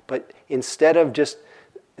unreliable. But instead of just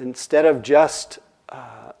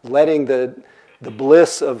letting the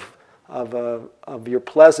bliss of your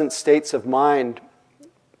pleasant states of mind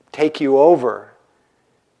take you over,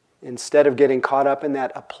 instead of getting caught up in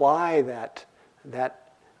that, apply that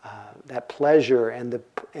pleasure and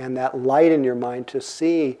that light in your mind to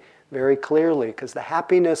see very clearly. Because the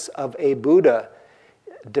happiness of a Buddha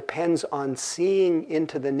depends on seeing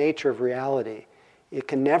into the nature of reality. It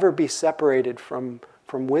can never be separated from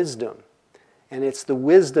wisdom. And it's the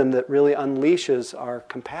wisdom that really unleashes our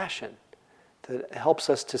compassion, that helps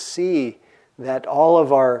us to see that all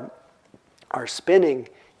of our spinning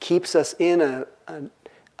keeps us in an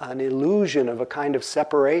illusion of a kind of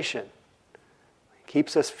separation. It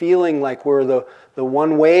keeps us feeling like we're the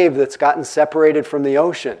one wave that's gotten separated from the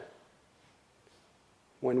ocean,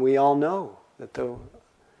 when we all know that the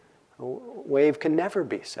wave can never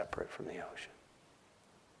be separate from the ocean.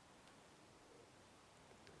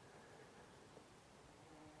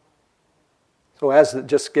 So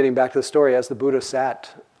just getting back to the story, as the Buddha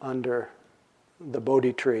sat under the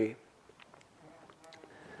Bodhi tree,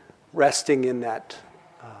 resting in that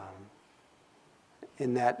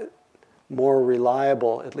more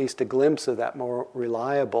reliable, at least a glimpse of that more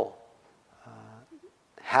reliable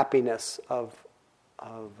happiness of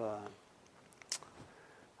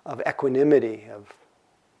equanimity,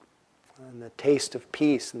 and the taste of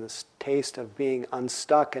peace, and the taste of being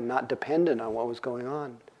unstuck and not dependent on what was going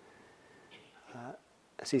on.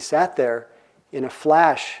 As he sat there, in a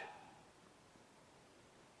flash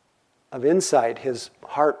of insight, his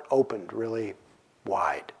heart opened really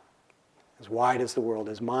wide as the world.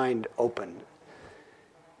 His mind opened.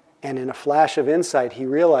 And in a flash of insight, he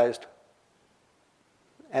realized,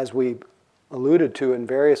 as we alluded to in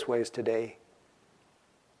various ways today,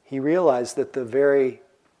 he realized that the very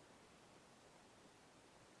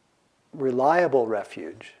reliable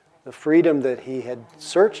refuge, the freedom that he had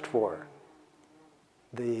searched for,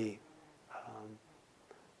 the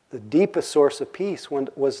deepest source of peace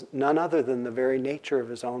was none other than the very nature of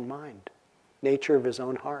his own mind, nature of his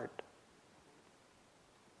own heart.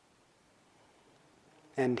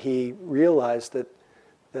 And he realized that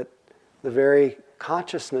the very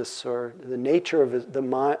consciousness or the nature of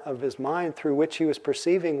his mind through which he was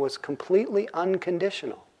perceiving was completely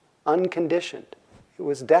unconditioned. It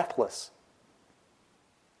was deathless.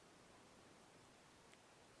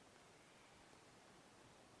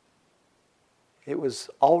 It was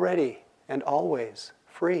already and always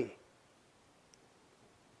free.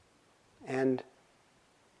 And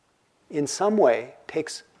in some way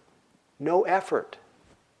takes no effort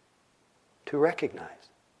to recognize,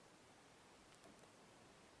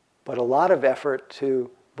 but a lot of effort to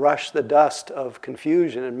brush the dust of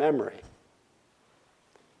confusion and memory,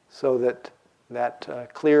 so that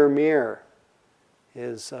clear mirror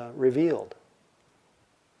is revealed.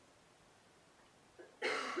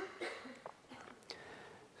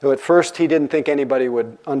 So at first he didn't think anybody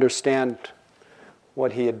would understand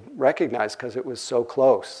what he had recognized because it was so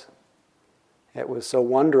close. It was so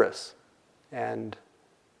wondrous and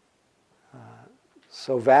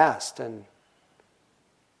so vast and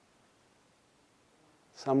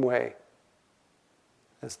some way,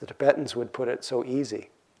 as the Tibetans would put it, so easy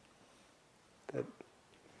that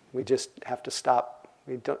we just have to stop.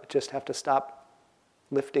 Just have to stop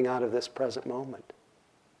lifting out of this present moment,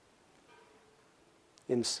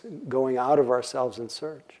 in going out of ourselves in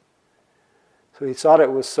search. So he thought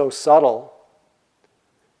it was so subtle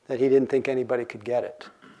that he didn't think anybody could get it.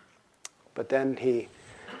 But then he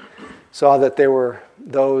saw that there were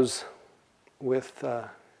those with,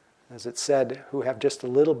 as it said, who have just a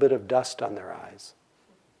little bit of dust on their eyes,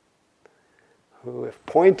 who, if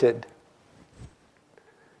pointed,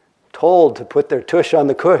 told to put their tush on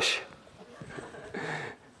the cush,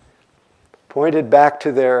 pointed back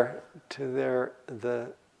to the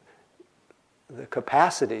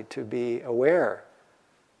capacity to be aware,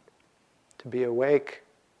 to be awake,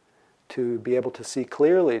 to be able to see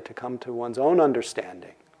clearly, to come to one's own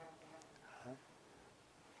understanding.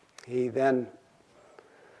 He then,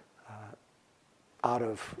 out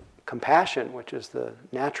of compassion, which is the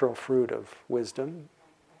natural fruit of wisdom,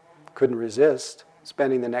 couldn't resist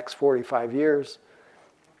spending the next 45 years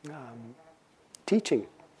teaching,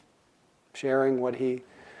 sharing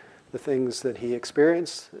the things that he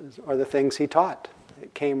experienced are the things he taught.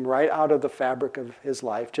 It came right out of the fabric of his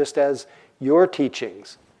life, just as your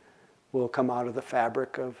teachings will come out of the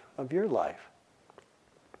fabric of your life.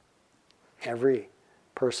 Every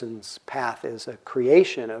person's path is a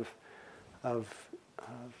creation of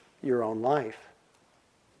your own life.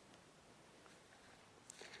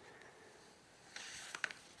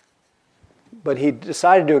 But he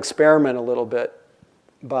decided to experiment a little bit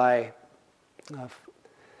by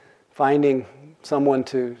finding someone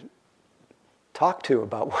to talk to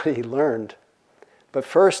about what he learned. But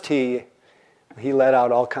first he let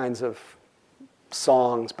out all kinds of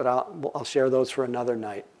songs, but I'll share those for another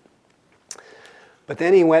night. But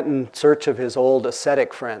then he went in search of his old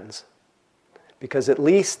ascetic friends, because at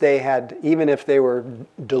least they had, even if they were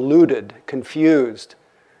deluded, confused,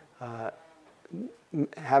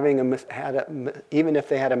 even if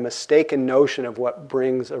they had a mistaken notion of what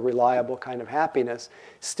brings a reliable kind of happiness,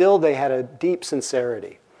 still they had a deep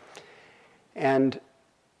sincerity. And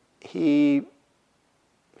he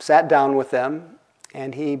sat down with them,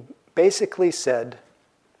 and he basically said,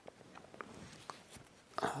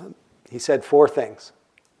 four things.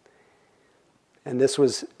 And this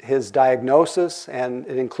was his diagnosis, and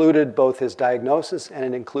it included both his diagnosis and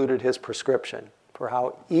it included his prescription for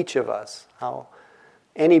how each of us, how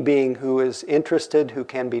any being who is interested, who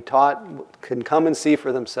can be taught, can come and see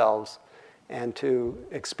for themselves and to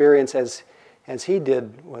experience as he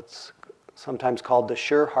did what's sometimes called the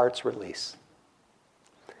sure heart's release.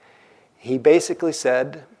 He basically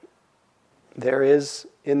said, there is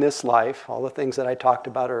in this life, all the things that I talked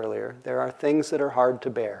about earlier, there are things that are hard to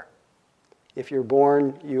bear. If you're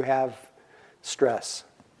born, you have stress.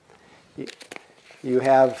 You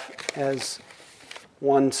have, as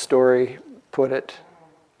one story put it,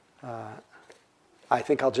 I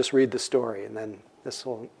think I'll just read the story, and then this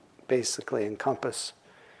will basically encompass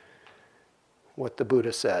what the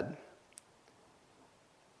Buddha said.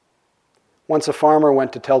 Once a farmer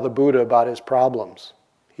went to tell the Buddha about his problems.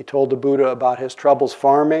 He told the Buddha about his troubles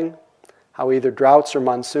farming, how either droughts or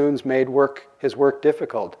monsoons made his work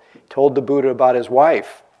difficult. He told the Buddha about his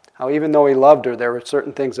wife, how even though he loved her, there were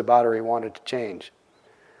certain things about her he wanted to change.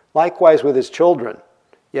 Likewise with his children.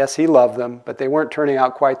 Yes, he loved them, but they weren't turning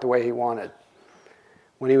out quite the way he wanted.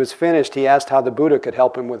 When he was finished, he asked how the Buddha could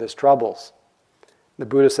help him with his troubles. The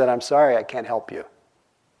Buddha said, "I'm sorry, I can't help you."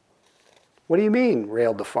 "What do you mean?"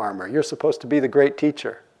 railed the farmer. "You're supposed to be the great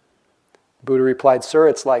teacher." The Buddha replied, "Sir,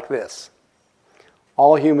 it's like this.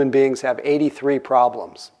 All human beings have 83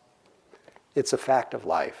 problems. It's a fact of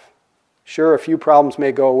life. Sure, a few problems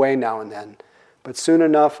may go away now and then, but soon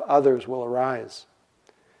enough others will arise.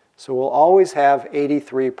 So we'll always have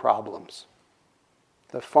 83 problems."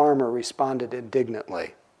 The farmer responded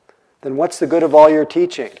indignantly, "Then what's the good of all your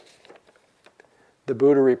teaching?" The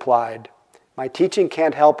Buddha replied, "My teaching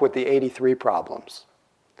can't help with the 83 problems,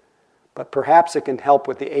 but perhaps it can help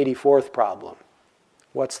with the 84th problem."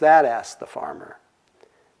 "What's that?" asked the farmer.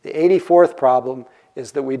 "The 84th problem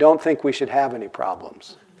is that we don't think we should have any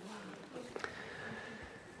problems."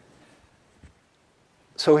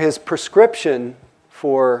 So his prescription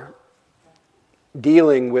for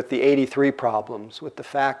dealing with the 83 problems, with the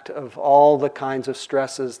fact of all the kinds of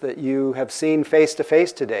stresses that you have seen face to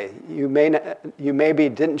face today. You maybe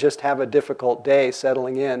didn't just have a difficult day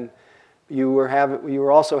settling in. You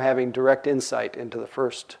were also having direct insight into the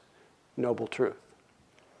first noble truth.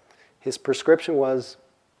 His prescription was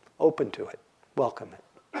open to it, welcome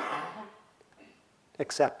it,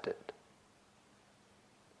 accept it.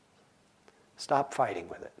 Stop fighting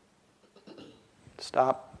with it.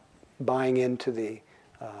 Stop buying into the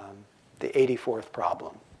 84th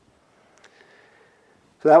problem.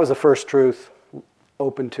 So that was the first truth,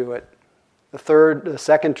 open to it. The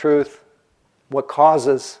second truth, what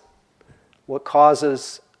causes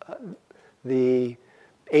the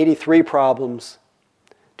 83 problems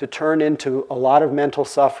to turn into a lot of mental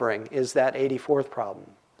suffering is that 84th problem.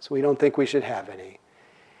 So we don't think we should have any.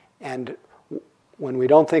 And when we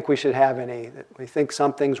don't think we should have any, we think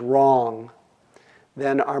something's wrong,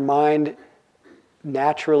 then our mind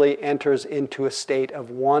naturally enters into a state of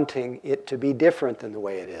wanting it to be different than the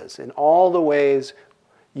way it is. In all the ways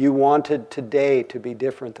you wanted today to be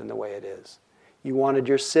different than the way it is. You wanted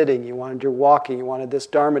your sitting, you wanted your walking, you wanted this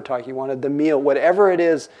Dharma talk, you wanted the meal, whatever it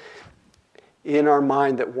is in our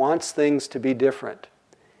mind that wants things to be different,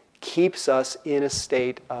 keeps us in a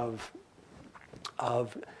state of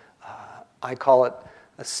I call it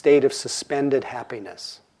a state of suspended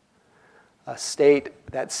happiness. That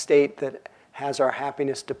state that has our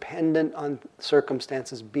happiness dependent on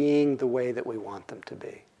circumstances being the way that we want them to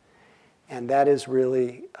be. And that is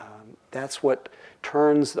really, that's what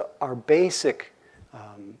turns our basic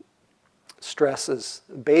stresses,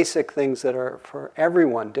 basic things that are for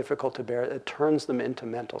everyone difficult to bear, it turns them into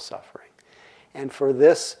mental suffering. And for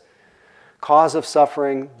this cause of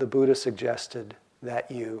suffering, the Buddha suggested that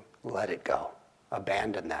you let it go,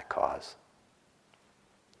 abandon that cause.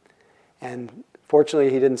 And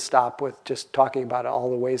fortunately, he didn't stop with just talking about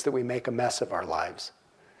all the ways that we make a mess of our lives,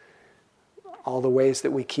 all the ways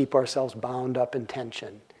that we keep ourselves bound up in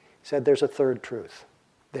tension. He said there's a third truth.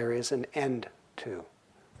 There is an end to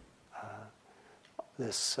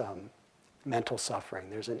this mental suffering.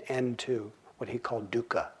 There's an end to what he called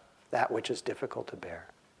dukkha, that which is difficult to bear.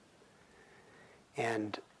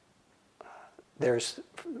 And there's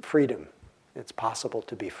freedom. It's possible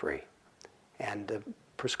to be free. And the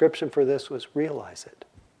prescription for this was realize it.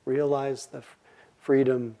 Realize the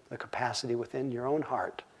freedom, the capacity within your own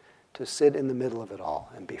heart to sit in the middle of it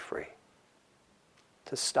all and be free.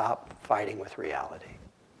 To stop fighting with reality.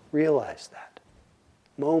 Realize that.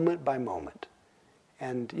 Moment by moment.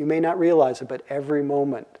 And you may not realize it, but every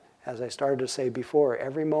moment, as I started to say before,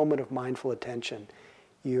 every moment of mindful attention,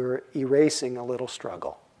 you're erasing a little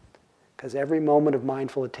struggle. Because every moment of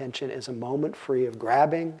mindful attention is a moment free of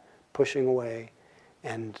grabbing, pushing away,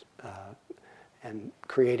 and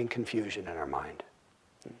creating confusion in our mind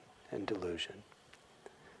and delusion.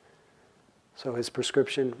 So his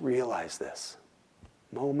prescription, realize this,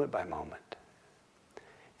 moment by moment.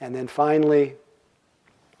 And then finally,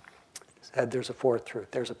 he said there's a fourth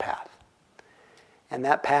truth, there's a path. And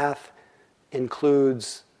that path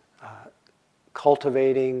includes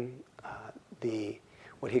cultivating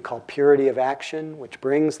what he called purity of action, which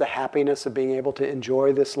brings the happiness of being able to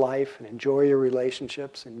enjoy this life and enjoy your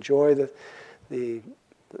relationships, enjoy the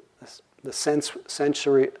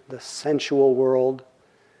sensual world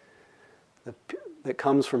that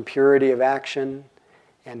comes from purity of action,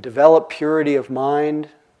 and develop purity of mind,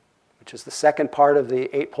 which is the second part of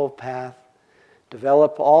the Eightfold Path.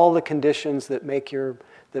 Develop all the conditions that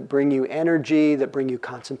bring you energy, that bring you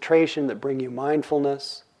concentration, that bring you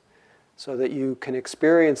mindfulness, so that you can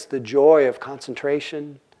experience the joy of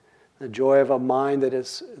concentration, the joy of a mind that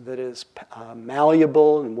is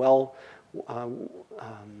malleable and well, kind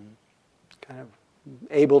of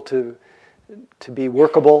able to be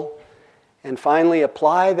workable. And finally,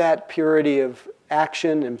 apply that purity of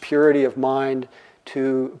action and purity of mind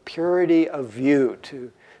to purity of view,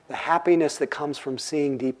 to the happiness that comes from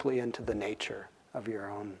seeing deeply into the nature of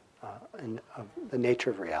your own, of the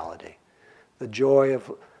nature of reality, the joy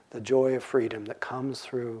of freedom that comes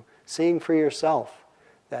through seeing for yourself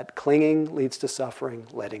that clinging leads to suffering,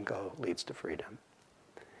 letting go leads to freedom.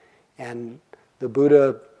 And the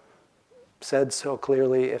Buddha said so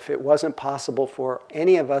clearly, if it wasn't possible for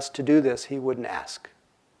any of us to do this, he wouldn't ask.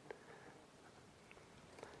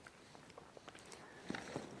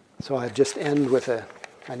 So I just end with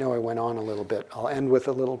I know I went on a little bit, I'll end with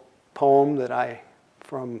a little poem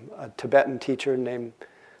from a Tibetan teacher named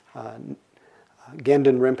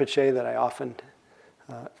Gendon Rinpoche that I often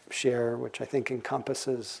share, which I think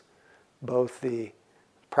encompasses both the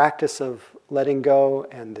practice of letting go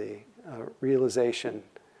and the realization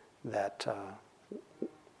that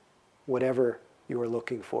whatever you are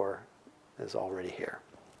looking for is already here.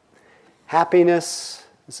 Happiness,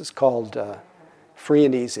 this is called free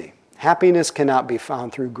and easy. Happiness cannot be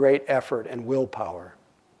found through great effort and willpower,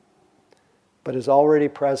 but is already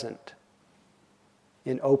present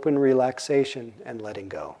in open relaxation and letting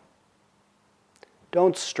go.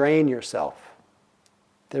 Don't strain yourself.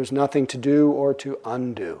 There's nothing to do or to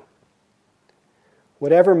undo.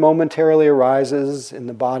 Whatever momentarily arises in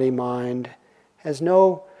the body-mind has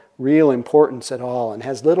no real importance at all and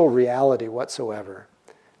has little reality whatsoever.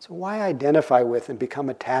 So why identify with and become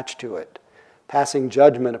attached to it, passing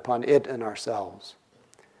judgment upon it and ourselves?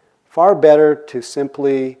 Far better to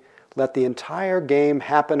simply let the entire game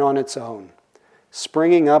happen on its own,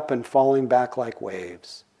 springing up and falling back like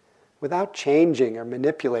waves, without changing or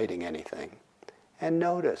manipulating anything. And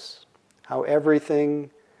notice how everything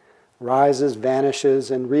rises, vanishes,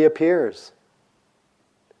 and reappears.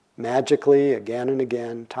 Magically, again and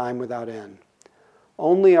again, time without end.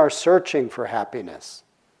 Only our searching for happiness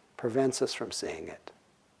prevents us from seeing it.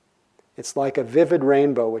 It's like a vivid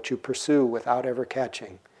rainbow which you pursue without ever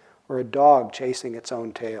catching, or a dog chasing its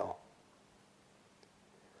own tail.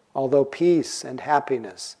 Although peace and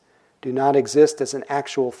happiness do not exist as an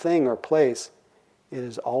actual thing or place, it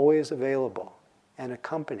is always available and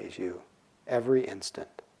accompanies you every instant.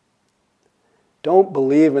 Don't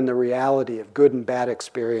believe in the reality of good and bad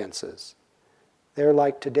experiences. They're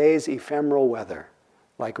like today's ephemeral weather,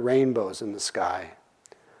 like rainbows in the sky.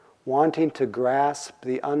 Wanting to grasp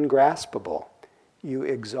the ungraspable, you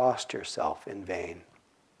exhaust yourself in vain.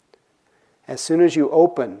 As soon as you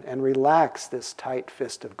open and relax this tight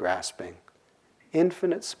fist of grasping,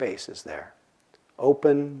 infinite space is there,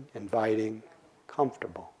 open, inviting,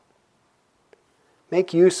 comfortable.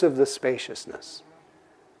 Make use of the spaciousness,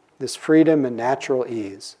 this freedom and natural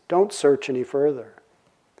ease. Don't search any further.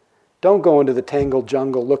 Don't go into the tangled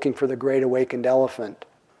jungle looking for the great awakened elephant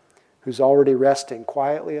who's already resting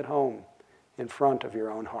quietly at home in front of your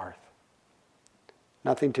own hearth.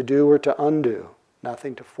 Nothing to do or to undo,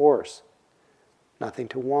 nothing to force, nothing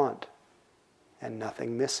to want, and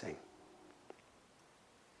nothing missing.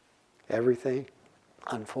 Everything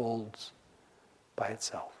unfolds by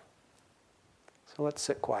itself. So let's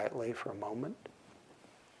sit quietly for a moment.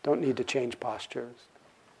 Don't need to change postures.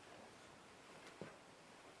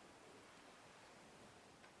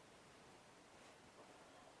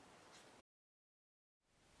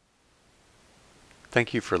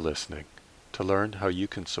 Thank you for listening. To learn how you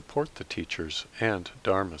can support the teachers and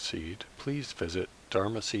Dharma Seed, please visit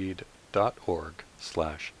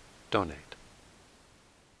dharmaseed.org/donate.